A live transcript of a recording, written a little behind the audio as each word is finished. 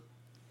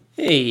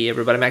Hey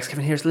everybody, Max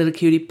Kevin here's Little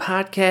Cutie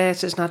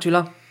Podcast. It's not too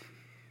long.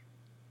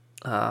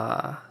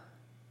 How's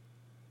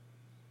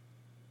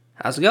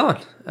it going?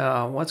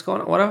 What's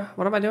going on?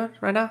 What am I doing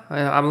right now?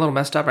 I'm a little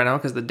messed up right now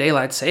because the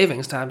daylight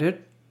savings time,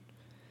 dude.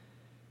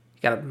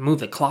 You gotta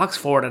move the clocks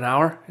forward an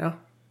hour, you know?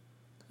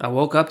 I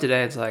woke up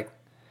today, it's like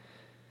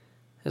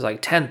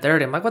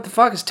 10:30. I'm like, what the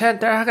fuck is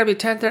 10:30? How can it be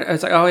 10:30?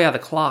 It's like, oh yeah, the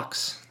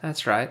clocks.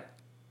 That's right.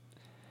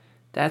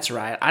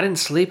 I didn't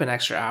sleep an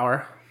extra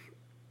hour.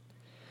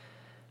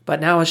 But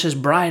now it's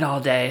just bright all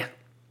day.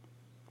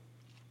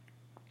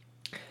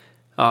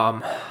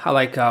 I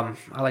like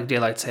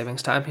daylight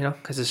savings time, you know,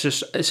 because it's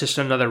just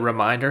another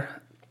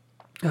reminder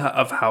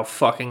of how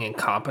fucking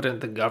incompetent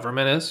the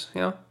government is,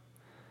 you know.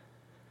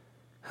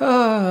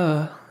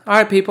 All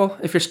right, people,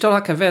 if you're still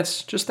not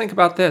convinced, just think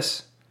about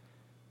this: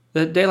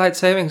 the daylight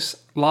savings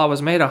law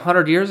was made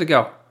 100 years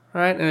ago,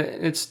 right?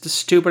 And it's the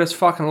stupidest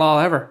fucking law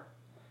ever,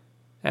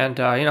 and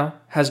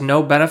has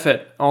no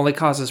benefit, only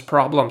causes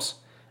problems.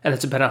 And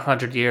it's been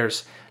 100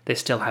 years. They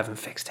still haven't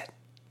fixed it.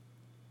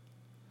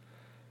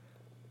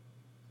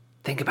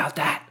 Think about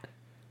that.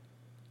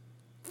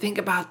 Think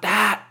about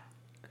that.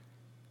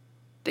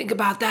 Think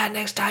about that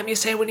next time you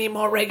say we need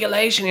more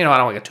regulation. You know, I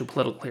don't want to get too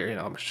political here. You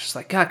know, I'm just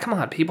like, God, come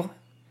on, people.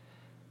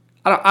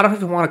 I don't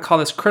even want to call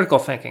this critical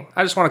thinking.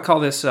 I just want to call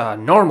this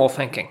normal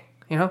thinking.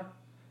 You know,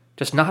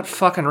 just not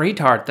fucking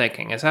retard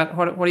thinking. Is that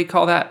what do you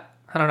call that?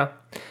 I don't know.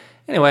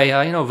 Anyway,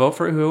 vote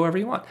for whoever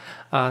you want.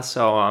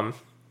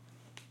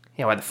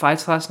 We had the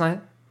fights last night.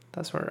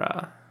 Those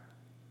were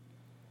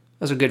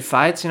good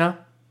fights, you know.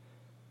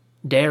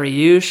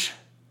 Dariush,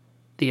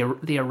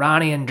 the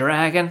Iranian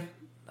dragon.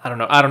 I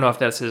don't know if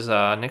that's his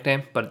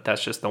nickname, but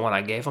that's just the one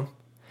I gave him.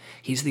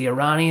 He's the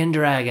Iranian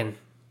dragon.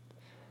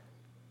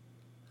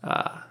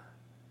 Yeah,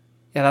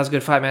 that was a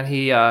good fight, man.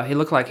 He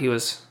looked like he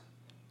was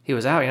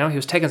out, you know. He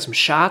was taking some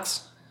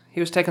shots. He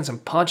was taking some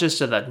punches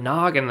to the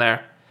noggin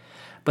there.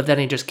 But then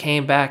he just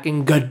came back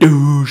and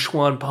gadoosh,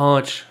 one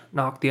punch,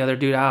 knocked the other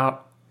dude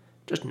out.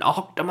 Just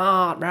knocked him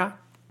out, bro.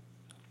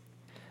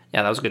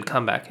 Yeah, that was a good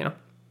comeback, you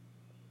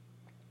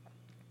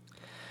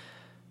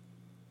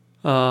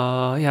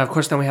know. Of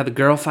course, then we had the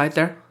girl fight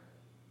there.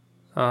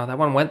 That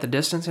one went the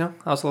distance, you know.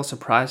 I was a little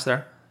surprised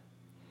there.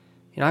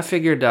 You know, I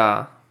figured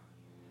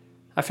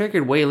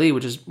Wei Li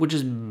would just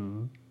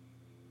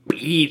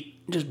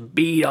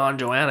beat on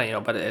Joanna, you know.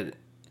 But it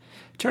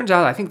turns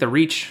out I think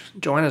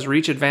Joanna's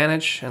reach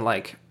advantage and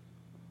like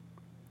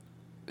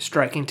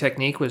striking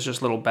technique was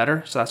just a little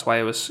better, so that's why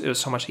it was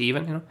so much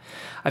even, you know.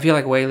 I feel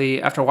like Wei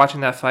Li, after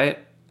watching that fight,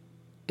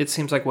 it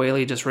seems like Wei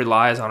Li just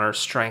relies on her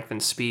strength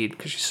and speed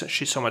because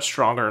she's so much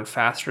stronger and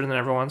faster than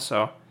everyone,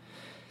 so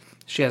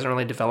she hasn't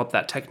really developed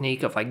that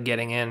technique of like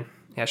getting in.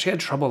 Yeah, she had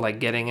trouble like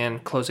getting in,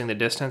 closing the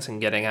distance, and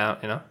getting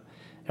out, you know.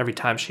 Every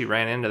time she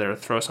ran into there to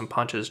throw some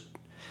punches,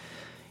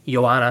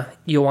 Joanna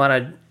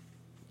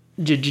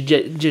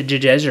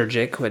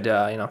Jedrzejczyk would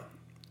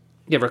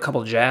give her a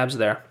couple jabs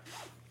there.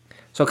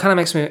 So it kind of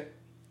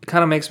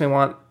makes me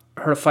want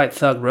her to fight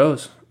Thug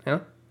Rose, you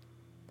know.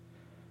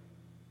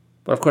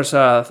 But of course,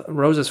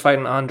 Rose is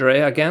fighting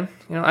Andre again.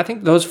 You know, I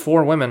think those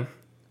four women,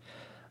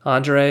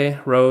 Andre,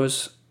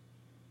 Rose,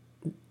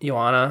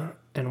 Joanna,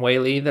 and Wei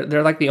Li,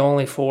 they're like the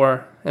only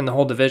four in the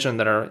whole division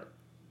that are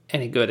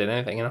any good at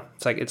anything. You know,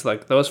 it's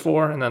like those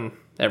four and then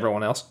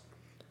everyone else.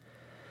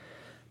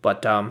 But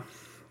it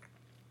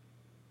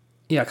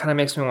kind of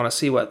makes me want to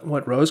see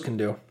what Rose can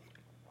do.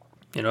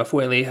 You know, if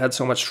Wei Li had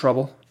so much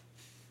trouble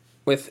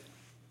with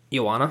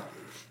Joanna,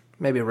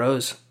 maybe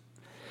Rose's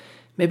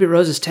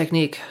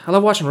technique. I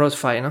love watching Rose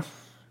fight, you know.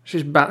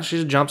 She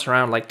just jumps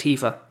around like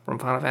Tifa from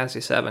Final Fantasy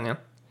VII, you know.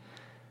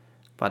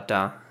 But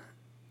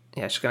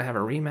she's gonna have a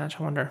rematch.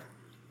 I wonder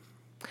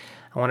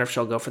if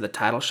she'll go for the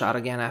title shot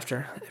again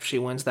if she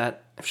wins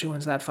that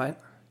fight.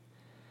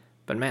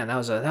 But man, that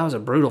was a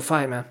brutal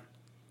fight, man.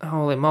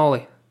 Holy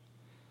moly.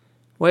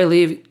 Wei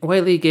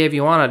Li gave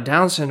Joanna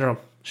Down syndrome.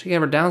 She gave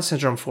her Down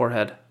syndrome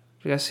forehead.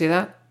 Did you guys see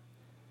that?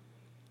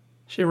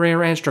 She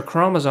rearranged her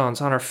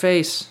chromosomes on her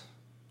face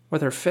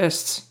with her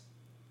fists.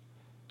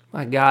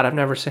 My God, I've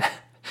never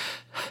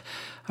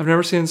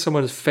seen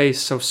someone's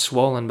face so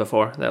swollen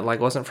before that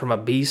like wasn't from a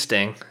bee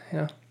sting. You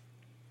know?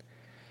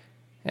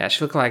 Yeah,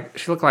 she looked like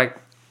she was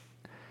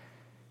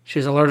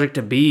allergic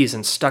to bees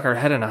and stuck her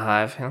head in a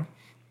hive. You know?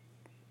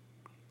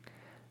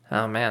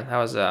 Oh man, that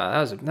was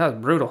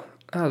brutal.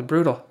 That was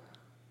brutal.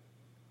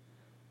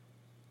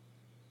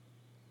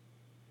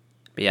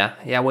 But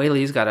yeah, Wei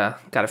Li's gotta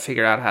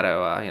figure out how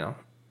to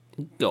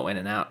go in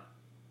and out,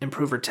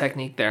 improve her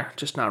technique there.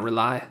 Just not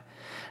rely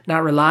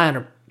on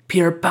her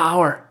pure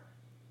power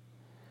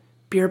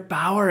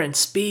and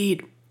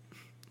speed.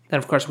 Then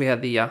of course we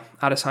had the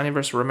Adesanya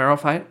versus Romero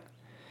fight,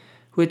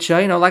 which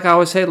like I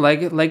always say,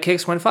 leg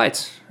kicks win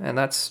fights, and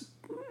that's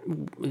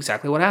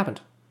exactly what happened.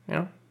 You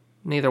know,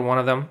 neither one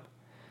of them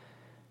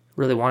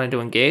really wanted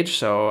to engage,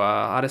 so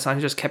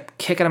Adesanya just kept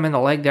kicking him in the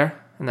leg there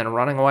and then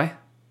running away.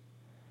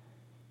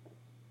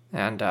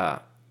 And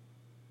yeah,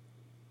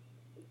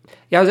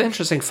 it was an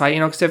interesting fight,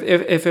 because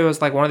if it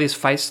was like one of these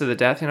fights to the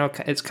death,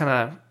 it's kind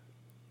of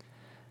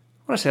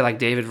want to say like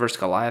David versus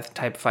Goliath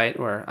type fight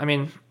where, I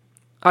mean,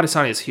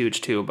 Adesanya is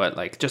huge too, but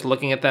like just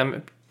looking at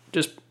them,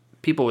 just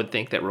people would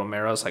think that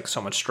Romero's like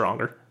so much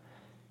stronger.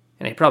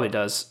 And he probably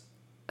does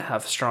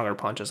have stronger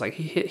punches. Like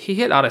he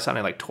hit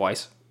Adesanya like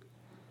twice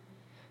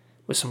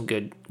with some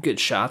good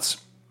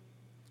shots.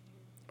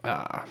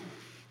 But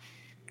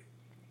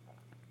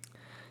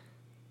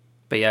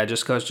yeah, it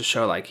just goes to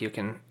show like you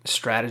can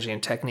strategy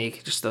and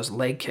technique, just those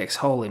leg kicks.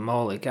 Holy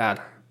moly,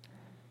 God.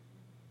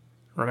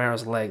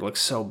 Romero's leg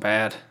looks so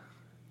bad.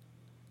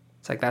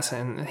 It's like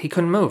and he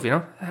couldn't move, you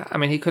know? I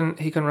mean, he couldn't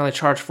really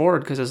charge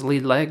forward because his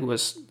lead leg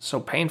was so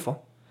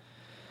painful.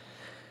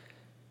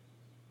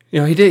 You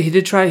know, he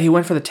did try, he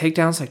went for the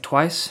takedowns like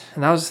twice,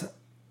 and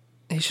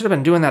he should have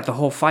been doing that the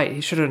whole fight.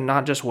 He should have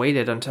not just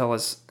waited until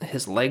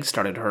his legs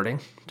started hurting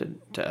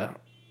to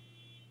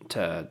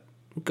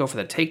go for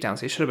the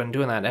takedowns. He should have been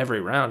doing that every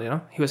round, you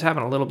know? He was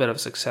having a little bit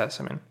of success.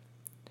 I mean,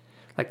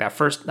 like that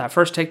first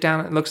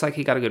takedown, it looks like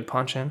he got a good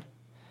punch in,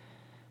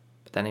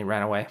 but then he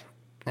ran away.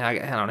 I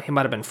don't know. He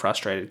might have been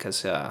frustrated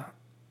because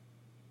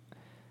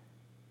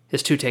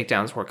his 2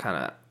 takedowns were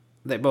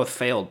they both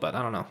failed, but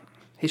I don't know.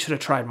 He should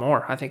have tried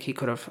more. I think he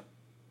could have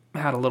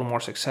had a little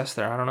more success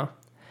there. I don't know.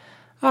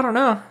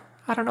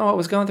 I don't know what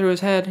was going through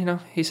his head. You know,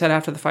 he said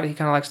after the fight he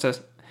kind of likes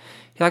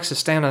to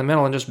stand in the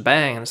middle and just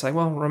bang. And it's like,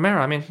 well,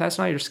 Romero, I mean, that's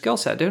not your skill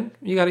set, dude.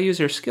 You got to use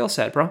your skill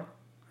set, bro. All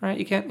right?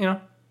 You can't, you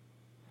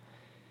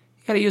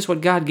got to use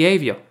what God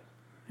gave you.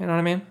 You know what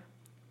I mean?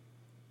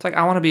 It's like,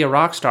 I want to be a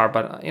rock star,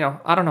 but,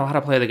 I don't know how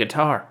to play the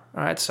guitar.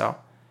 All right? So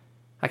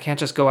I can't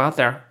just go out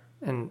there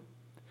and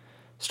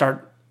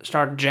start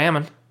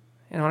jamming.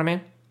 You know what I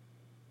mean?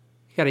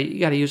 You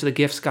got to use the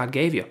gifts God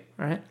gave you,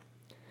 all right?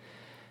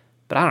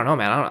 But I don't know,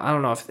 man. I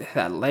don't know if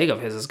that leg of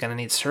his is going to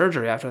need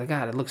surgery after the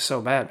God. It looks so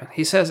bad, man.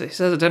 He says it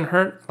didn't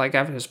hurt. Like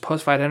after his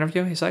post-fight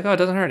interview, he's like, "Oh, it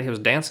doesn't hurt." He was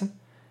dancing,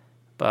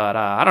 but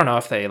I don't know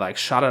if they like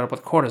shot it up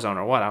with cortisone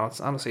or what. I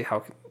don't see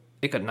how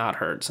it could not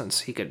hurt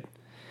since he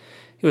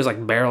was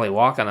like barely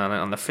walking on it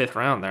on the 5th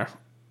round there.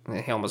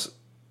 He almost,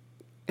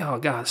 oh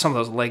God, some of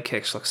those leg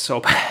kicks look so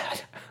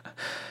bad.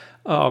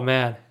 Oh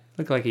man,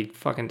 looked like he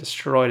fucking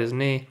destroyed his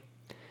knee.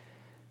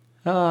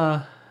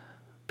 But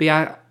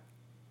yeah,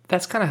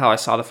 that's kind of how I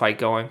saw the fight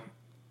going.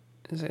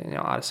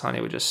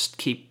 Adesanya would just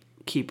keep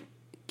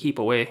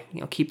away,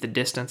 keep the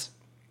distance.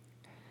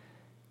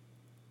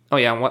 Oh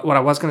yeah, and what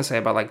I was gonna say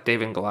about like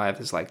David and Goliath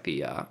is like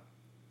the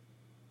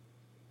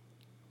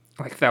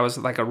like that was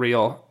like a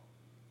real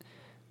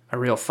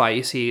fight.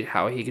 You see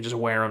how he could just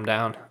wear him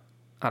down.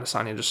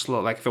 Adesanya just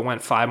slow. Like if it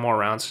went 5 more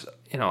rounds,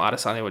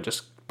 Adesanya would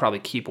just probably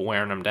keep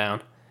wearing him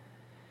down,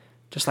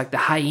 just like the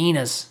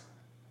hyenas.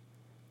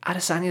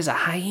 Adesanya's a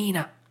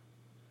hyena.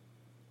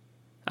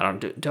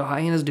 Do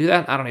hyenas do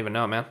that? I don't even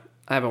know, man.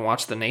 I haven't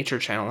watched the Nature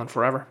Channel in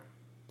forever.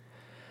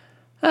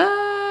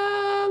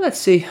 Let's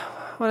see.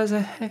 What is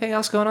it? Anything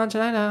else going on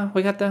tonight?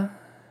 We got I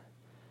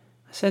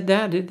said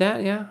that, did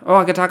that, yeah. Oh,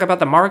 I could talk about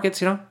the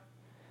markets,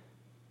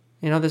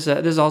 this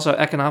is also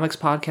economics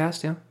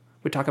podcast,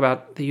 We talk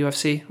about the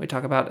UFC. We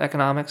talk about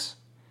economics.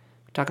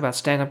 We talk about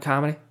stand-up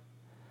comedy.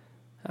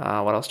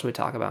 What else do we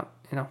talk about?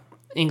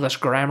 English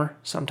grammar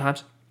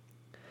sometimes.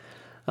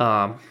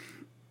 Some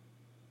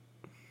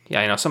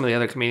of the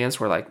other comedians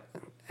were like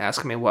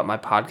asking me what my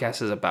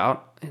podcast is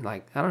about, and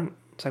like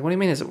it's like, what do you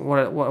mean? Is it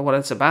what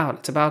it's about?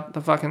 It's about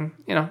the fucking,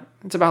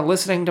 it's about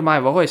listening to my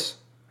voice,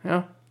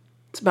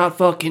 It's about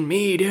fucking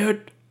me,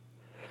 dude.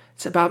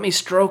 It's about me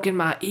stroking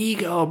my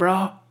ego,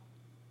 bro.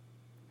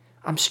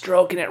 I'm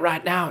stroking it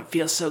right now. It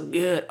feels so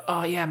good.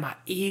 Oh yeah, my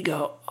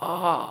ego.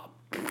 Oh.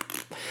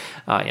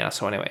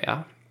 So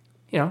anyway,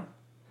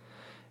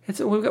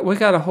 we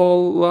got a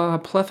whole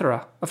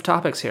plethora of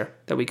topics here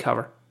that we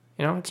cover.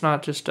 It's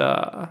not just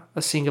a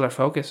singular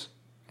focus.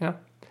 Yeah.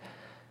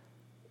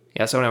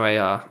 So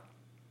anyway,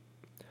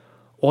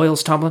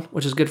 oil's tumbling,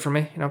 which is good for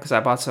me. Because I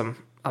bought some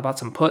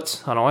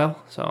puts on oil,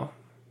 so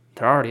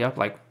they're already up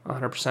like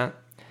 100%.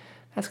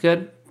 That's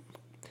good.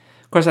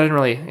 Of course, I didn't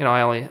really.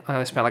 I only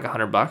spent like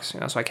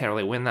 $100. So I can't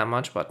really win that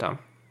much, but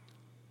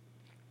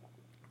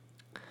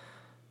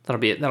that'll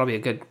be a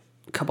good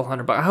couple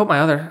 $100. I hope my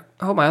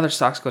other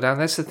stocks go down.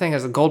 That's the thing,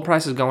 is the gold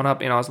price is going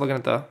up. I was looking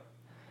at the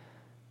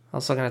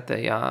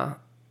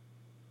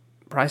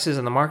prices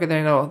in the market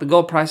there. The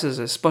gold prices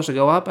is supposed to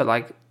go up, but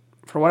like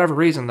for whatever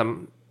reason,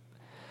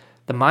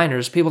 the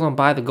miners, people don't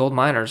buy the gold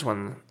miners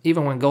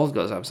even when gold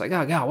goes up. It's like,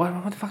 oh God,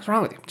 what the fuck's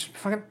wrong with you? Just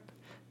fucking,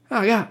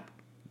 oh yeah.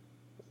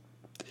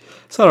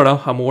 So I don't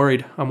know. I'm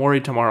worried.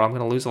 Tomorrow I'm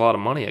going to lose a lot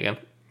of money again.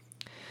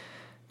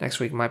 Next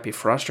week might be a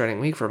frustrating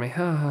week for me.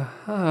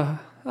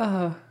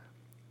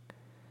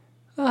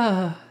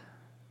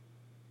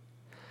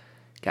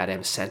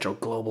 Goddamn central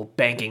global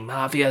banking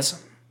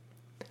mafias.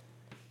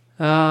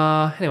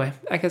 Anyway,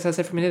 I guess that's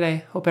it for me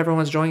today. Hope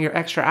everyone's enjoying your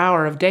extra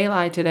hour of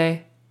daylight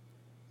today.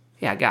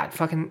 Yeah, God,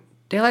 fucking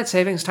daylight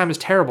savings time is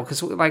terrible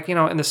because, like,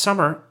 in the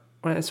summer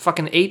when it's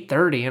fucking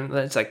 8:30 and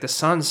it's like the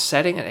sun's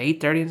setting at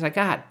 8:30, it's like,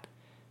 God,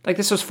 like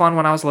this was fun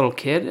when I was a little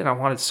kid and I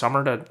wanted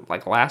summer to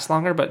like last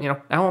longer, but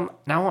now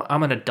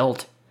I'm an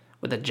adult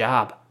with a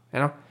job.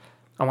 I'm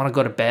I want to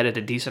go to bed at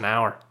a decent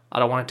hour. I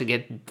don't want it to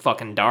get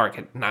fucking dark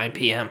at 9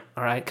 p.m.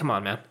 All right, come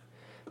on, man.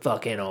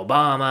 Fucking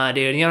Obama,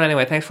 dude.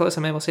 Anyway, thanks for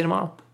listening, man. We'll see you tomorrow.